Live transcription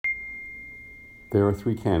There are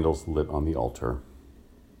 3 candles lit on the altar.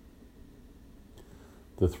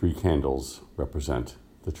 The 3 candles represent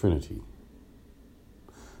the Trinity.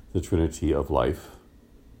 The Trinity of life,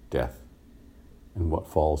 death, and what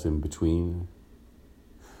falls in between.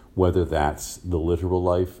 Whether that's the literal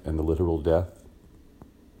life and the literal death,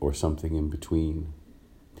 or something in between.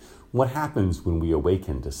 What happens when we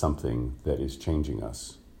awaken to something that is changing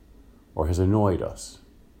us, or has annoyed us,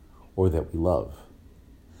 or that we love?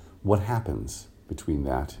 What happens between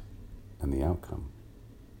that and the outcome?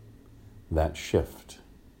 That shift,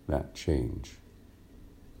 that change.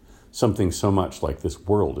 Something so much like this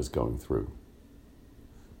world is going through.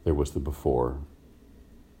 There was the before,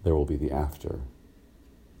 there will be the after,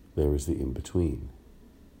 there is the in-between.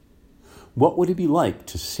 What would it be like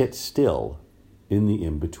to sit still in the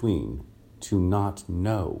in-between, to not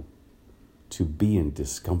know, to be in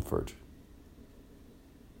discomfort,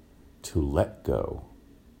 to let go?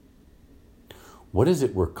 What is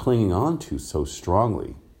it we're clinging on to so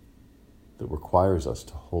strongly that requires us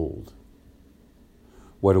to hold?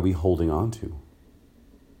 What are we holding on to?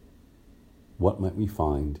 What might we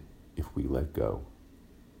find if we let go?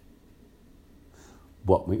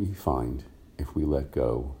 What might we find if we let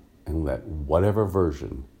go and let whatever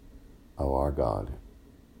version of our God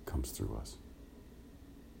comes through us?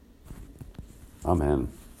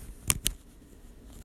 Amen.